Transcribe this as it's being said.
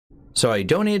So I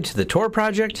donated to the Tor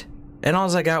Project, and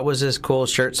all I got was this cool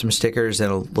shirt, some stickers,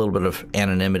 and a little bit of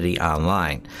anonymity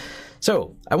online.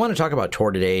 So I want to talk about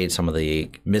Tor today, some of the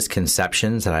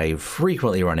misconceptions that I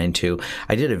frequently run into.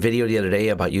 I did a video the other day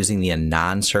about using the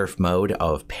Anon surf mode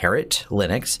of Parrot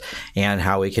Linux and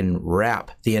how it can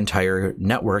wrap the entire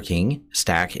networking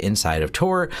stack inside of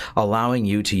Tor, allowing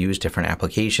you to use different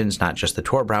applications, not just the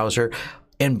Tor browser,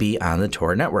 and be on the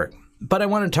Tor network. But I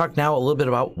want to talk now a little bit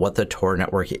about what the Tor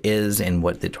network is and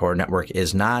what the Tor network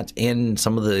is not, and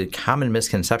some of the common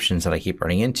misconceptions that I keep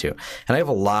running into. And I have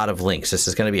a lot of links. This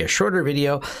is going to be a shorter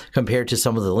video compared to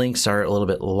some of the links are a little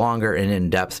bit longer and in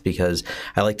depth because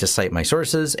I like to cite my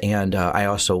sources, and I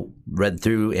also read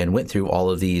through and went through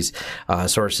all of these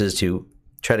sources to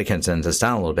try to condense this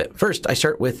down a little bit. First, I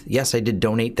start with, yes, I did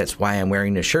donate. That's why I'm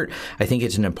wearing this shirt. I think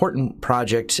it's an important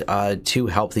project to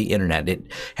help the internet. It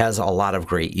has a lot of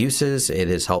great uses. It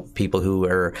has helped people who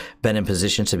are been in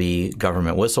positions to be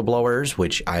government whistleblowers,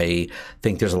 which I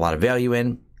think there's a lot of value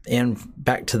in. And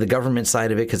back to the government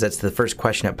side of it, because that's the first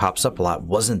question that pops up a lot.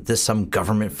 Wasn't this some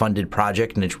government-funded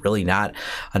project and it's really not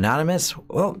anonymous?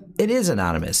 Well, it is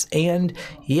anonymous. And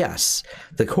yes,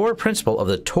 the core principle of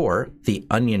the Tor, the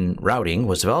onion routing,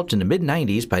 was developed in the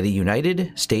mid-90s by the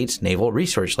United States Naval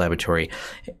Research Laboratory.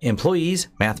 Employees,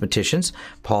 mathematicians,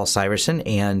 Paul Syverson,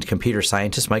 and computer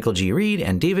scientists Michael G. Reed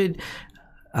and David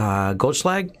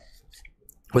Goldschlag.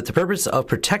 With the purpose of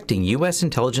protecting U.S.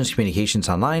 intelligence communications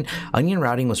online, onion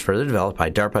routing was further developed by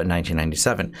DARPA in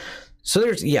 1997. So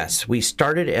yes, we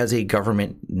started as a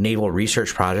government naval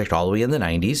research project all the way in the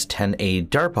 90s.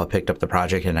 DARPA picked up the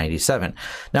project in 97.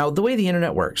 Now, the way the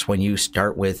internet works, when you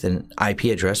start with an IP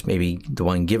address, maybe the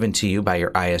one given to you by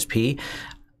your ISP,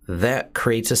 that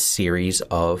creates a series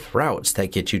of routes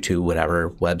that get you to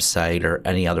whatever website or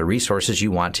any other resources you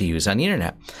want to use on the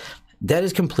internet. That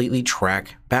is completely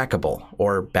track backable,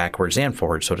 or backwards and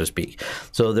forwards, so to speak.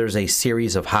 So there's a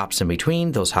series of hops in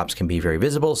between. Those hops can be very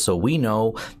visible. So we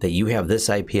know that you have this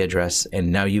IP address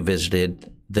and now you visited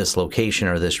this location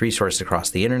or this resource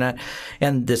across the internet.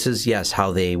 And this is, yes,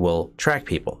 how they will track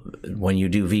people. When you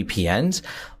do VPNs,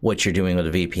 what you're doing with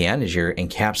a VPN is you're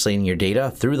encapsulating your data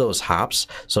through those hops.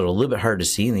 So it's a little bit hard to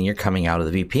see, and then you're coming out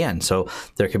of the VPN. So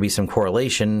there could be some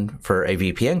correlation for a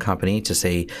VPN company to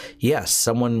say, yes,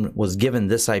 someone was given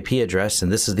this IP address and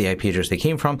this is the IP address they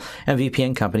came from. And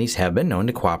VPN companies have been known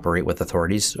to cooperate with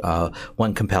authorities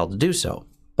when compelled to do so.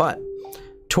 But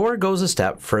Tor goes a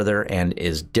step further and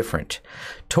is different.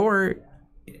 Tor,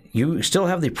 you still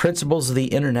have the principles of the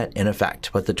internet in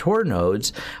effect, but the Tor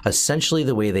nodes, essentially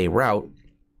the way they route,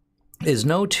 is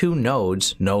no two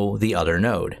nodes know the other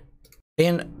node.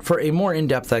 And for a more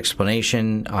in-depth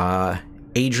explanation,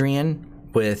 Adrian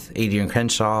with Adrian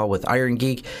Crenshaw with Iron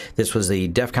Geek. This was the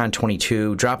DEF CON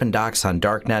 22 drop-in docs on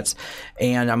Darknets,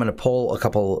 and I'm going to pull a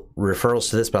couple referrals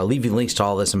to this, but I'll leave you links to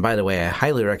all this. And by the way, I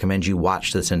highly recommend you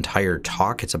watch this entire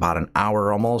talk. It's about an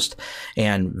hour almost,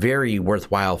 and very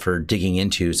worthwhile for digging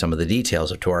into some of the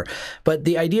details of Tor. But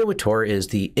the idea with Tor is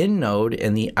the in node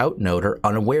and the out node are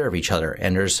unaware of each other,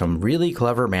 and there's some really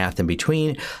clever math in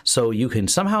between, so you can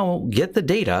somehow get the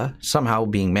data, somehow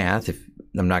being math, if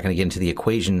I'm not going to get into the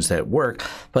equations that work,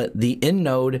 but the in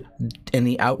node and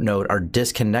the out node are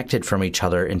disconnected from each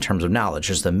other in terms of knowledge.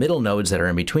 There's the middle nodes that are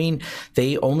in between.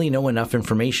 They only know enough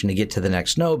information to get to the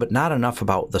next node, but not enough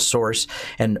about the source,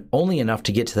 and only enough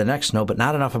to get to the next node, but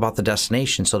not enough about the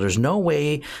destination. So there's no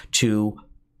way to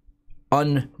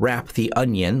unwrap the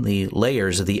onion, the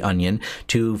layers of the onion,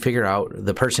 to figure out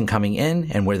the person coming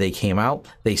in and where they came out.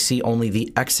 They see only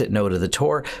the exit node of the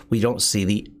Tor. We don't see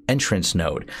the entrance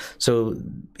node. So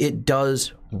it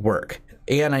does work.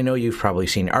 And I know you've probably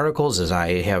seen articles, as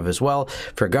I have as well,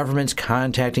 for governments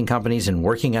contacting companies and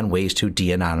working on ways to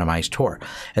de-anonymize Tor.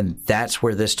 And that's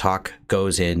where this talk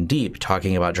goes in deep,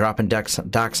 talking about drop-in docs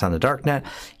on the Darknet.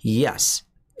 Yes,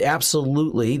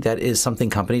 absolutely, that is something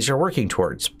companies are working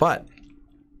towards. But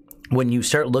when you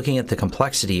start looking at the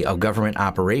complexity of government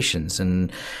operations and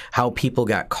how people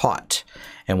got caught,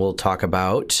 and we'll talk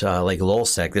about like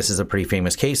Lulzsec. This is a pretty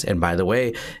famous case, and by the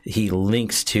way, he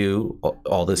links to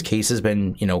all this case has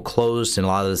been closed, and a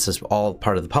lot of this is all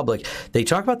part of the public. They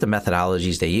talk about the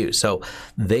methodologies they use. So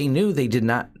they knew they did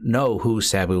not know who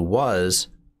Sabu was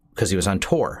because he was on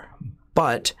Tor.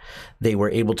 But they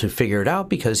were able to figure it out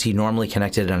because he normally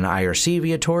connected on IRC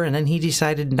via Tor, and then he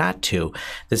decided not to.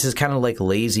 This is kind of like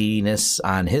laziness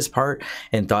on his part,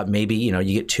 and thought maybe, you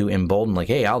get too emboldened, like,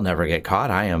 hey, I'll never get caught.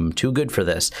 I am too good for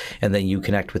this. And then you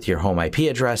connect with your home IP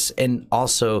address. And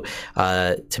also,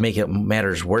 to make it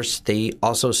matters worse, they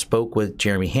also spoke with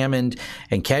Jeremy Hammond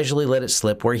and casually let it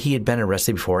slip where he had been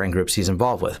arrested before and groups he's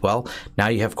involved with. Well, now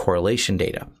you have correlation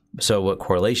data. So what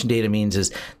correlation data means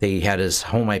is they had his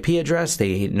home IP address,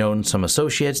 they known some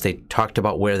associates, they talked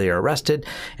about where they are arrested,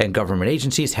 and government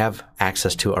agencies have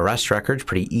access to arrest records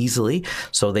pretty easily.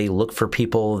 So they look for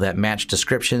people that match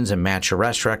descriptions and match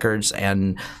arrest records,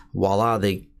 and voila,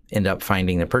 they end up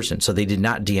finding the person. So they did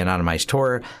not de-anonymize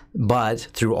Tor, but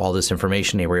through all this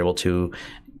information, they were able to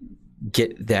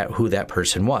get that who that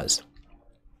person was.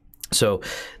 So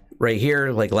right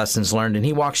here, like lessons learned, and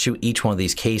he walks through each one of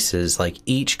these cases, like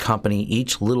each company,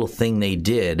 each little thing they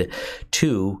did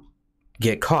to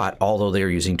get caught, although they were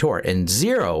using Tor. And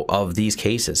 0 of these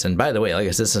cases, and by the way, like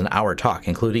I said, this is an hour talk,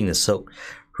 including the Silk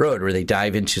Road, where they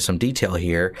dive into some detail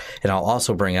here. And I'll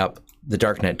also bring up the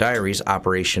Darknet Diaries,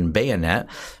 Operation Bayonet,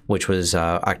 which was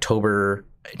October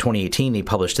 2018. They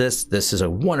published this. This is a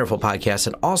wonderful podcast.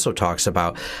 It also talks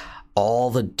about all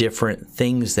the different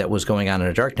things that was going on in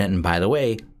the Darknet. And by the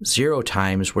way, 0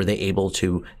 times were they able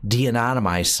to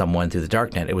de-anonymize someone through the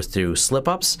Darknet. It was through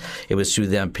slip-ups. It was through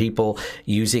them people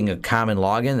using a common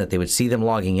login that they would see them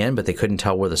logging in, but they couldn't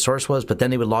tell where the source was. But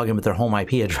then they would log in with their home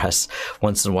IP address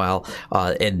once in a while,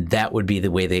 and that would be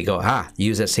the way they go,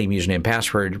 use that same username and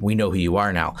password. We know who you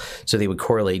are now. So they would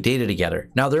correlate data together.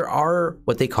 Now, there are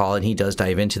what they call, and he does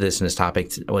dive into this in his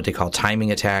topic, what they call timing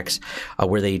attacks,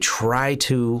 where they try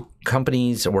to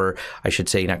companies, or I should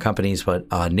say not companies,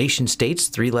 but nation states,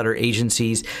 3-letter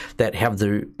agencies that have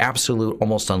the absolute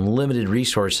almost unlimited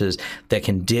resources that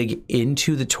can dig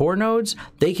into the Tor nodes.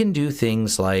 They can do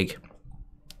things like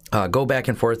go back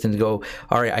and forth and go,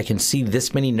 all right, I can see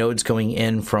this many nodes going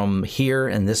in from here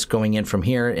and this going in from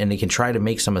here, and they can try to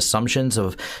make some assumptions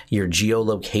of your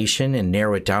geolocation and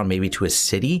narrow it down maybe to a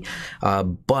city,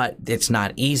 but it's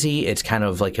not easy. It's kind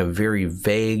of like a very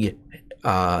vague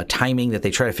timing that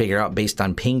they try to figure out based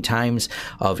on ping times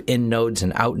of in nodes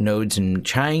and out nodes, and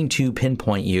trying to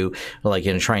pinpoint you like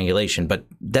in a triangulation. But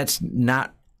that's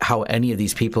not how any of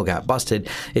these people got busted.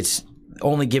 It's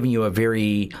only giving you a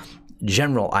very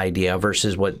general idea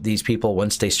versus what these people,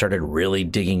 once they started really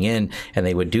digging in and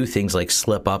they would do things like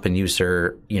slip up and use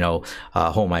their,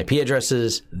 home IP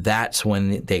addresses, that's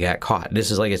when they got caught.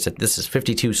 This is, like I said, this is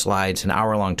 52 slides, an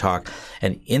hour-long talk.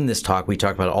 And in this talk, we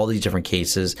talk about all these different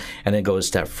cases, and then go a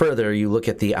step further. You look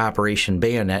at the Operation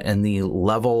Bayonet and the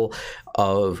level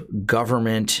of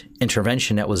government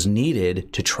intervention that was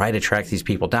needed to try to track these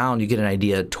people down. You get an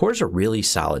idea. Tor's a really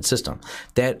solid system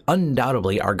that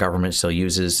undoubtedly our government still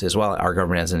uses as well, our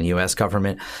government as in the U.S.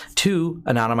 government, to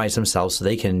anonymize themselves so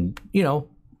they can,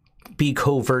 be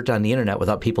covert on the internet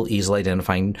without people easily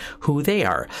identifying who they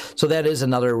are. So that is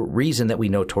another reason that we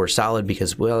know Tor's solid,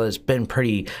 because, well, it's been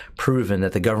pretty proven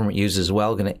that the government uses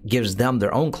well, and it gives them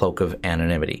their own cloak of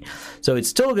anonymity. So it's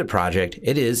still a good project.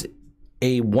 It is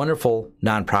a wonderful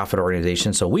nonprofit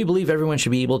organization. So we believe everyone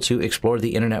should be able to explore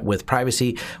the internet with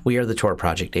privacy. We are the Tor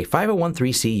Project, a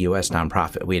 501(c) U.S.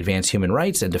 nonprofit. We advance human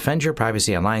rights and defend your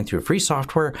privacy online through free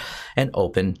software and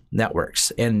open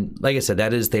networks. And like I said,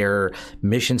 that is their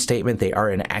mission statement. They are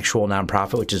an actual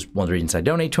nonprofit, which is one of the reasons I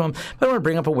donate to them. But I want to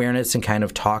bring up awareness and kind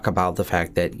of talk about the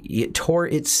fact that Tor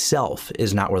itself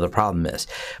is not where the problem is.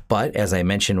 But as I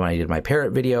mentioned when I did my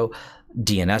Parrot video,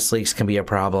 DNS leaks can be a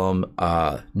problem,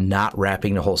 not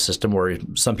wrapping the whole system, where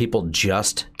some people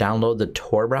just download the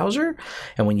Tor browser.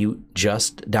 And when you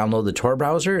just download the Tor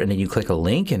browser and then you click a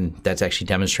link, and that's actually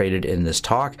demonstrated in this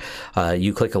talk,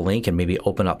 you click a link and maybe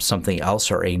open up something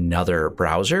else or another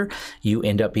browser, you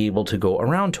end up being able to go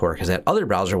around Tor because that other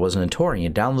browser wasn't in Tor, and you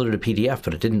downloaded a PDF,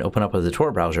 but it didn't open up with the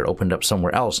Tor browser. It opened up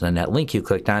somewhere else. And then that link you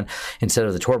clicked on, instead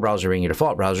of the Tor browser being your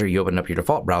default browser, you opened up your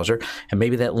default browser, and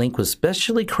maybe that link was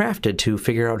specially crafted to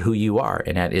figure out who you are.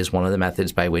 And that is one of the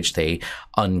methods by which they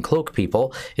uncloak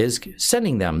people, is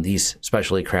sending them these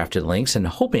specially crafted links and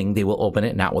hoping they will open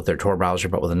it not with their Tor browser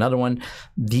but with another one.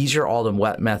 These are all the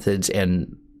wet methods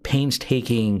and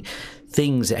painstaking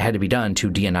things that had to be done to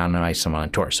de-anonymize someone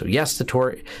on Tor. So yes, the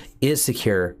Tor is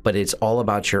secure, but it's all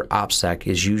about your OPSEC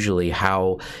is usually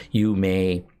how you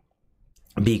may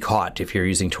be caught if you're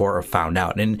using Tor or found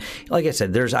out. And like I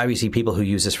said, there's obviously people who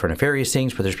use this for nefarious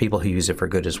things, but there's people who use it for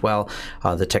good as well.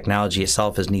 The technology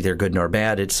itself is neither good nor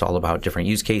bad. It's all about different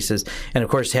use cases. And of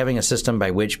course, having a system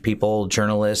by which people,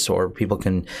 journalists, or people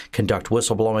can conduct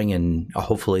whistleblowing and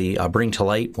hopefully bring to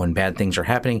light when bad things are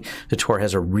happening, the Tor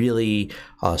has a really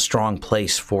strong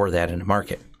place for that in the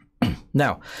market.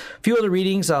 Now, a few other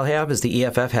readings I'll have is the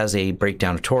EFF has a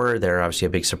breakdown of Tor. They're obviously a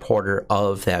big supporter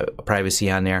of that privacy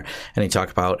on there. And they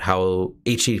talk about how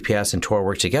HTTPS and Tor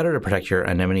work together to protect your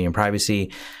anonymity and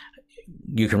privacy.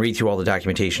 You can read through all the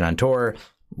documentation on Tor.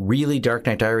 really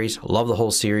Darknet Diaries. Love the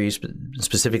whole series,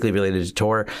 specifically related to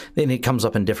Tor. Then it comes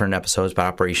up in different episodes about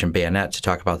Operation Bayonet to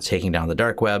talk about taking down the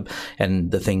dark web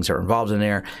and the things that are involved in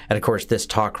there. And of course, this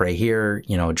talk right here,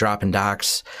 you know, dropping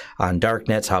docs on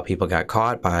Darknets, how people got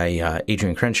caught, by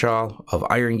Adrian Crenshaw of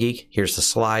Iron Geek. Here's the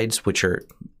slides, which are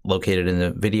located in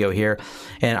the video here,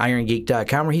 and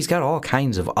irongeek.com, where he's got all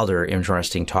kinds of other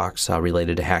interesting talks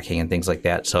related to hacking and things like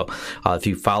that. So if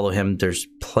you follow him, there's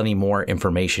plenty more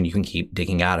information you can keep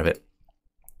digging out of it.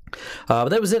 But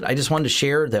that was it. I just wanted to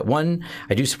share that, one,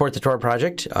 I do support the Tor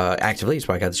Project actively. That's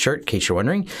why I got the shirt, in case you're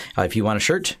wondering. If you want a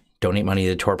shirt, donate money to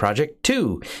the Tor Project.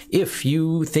 Two, if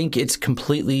you think it's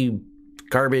completely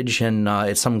garbage and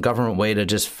it's some government way to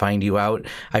just find you out,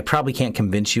 I probably can't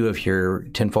convince you if your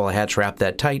tinfoil hat's wrapped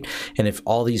that tight. And if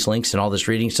all these links and all this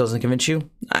reading still doesn't convince you,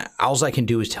 all I can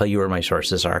do is tell you where my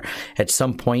sources are. At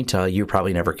some point, you're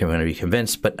probably never going to be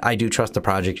convinced, but I do trust the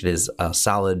project. It is a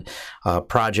solid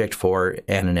project for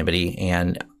anonymity,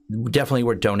 and definitely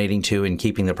worth donating to and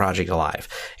keeping the project alive.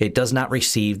 It does not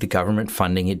receive the government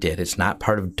funding it did. It's not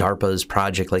part of DARPA's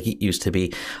project like it used to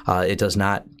be. It does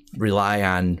not rely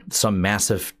on some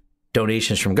massive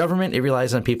donations from government. It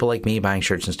relies on people like me buying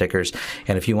shirts and stickers.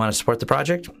 And if you want to support the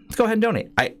project, go ahead and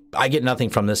donate. I get nothing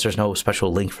from this. There's no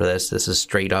special link for this. This is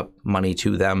straight up money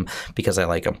to them because I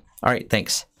like them. All right,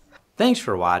 thanks. Thanks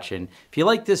for watching. If you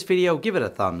like this video, give it a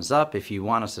thumbs up. If you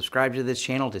want to subscribe to this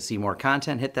channel to see more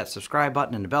content, hit that subscribe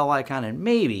button and the bell icon, and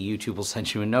maybe YouTube will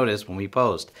send you a notice when we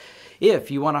post.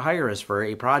 If you want to hire us for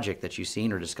a project that you've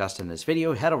seen or discussed in this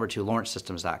video, head over to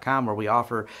lawrencesystems.com, where we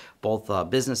offer both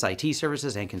business IT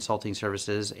services and consulting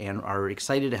services, and are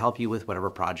excited to help you with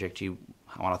whatever project you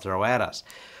want to throw at us.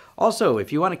 Also,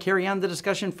 if you want to carry on the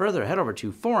discussion further, head over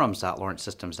to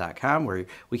forums.lawrencesystems.com, where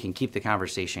we can keep the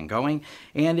conversation going.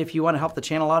 And if you want to help the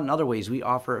channel out in other ways, we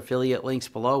offer affiliate links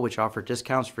below, which offer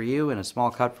discounts for you and a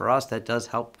small cut for us. That does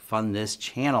help fund this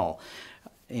channel.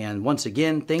 And once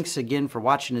again, thanks again for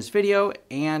watching this video,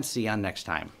 and see you on next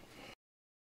time.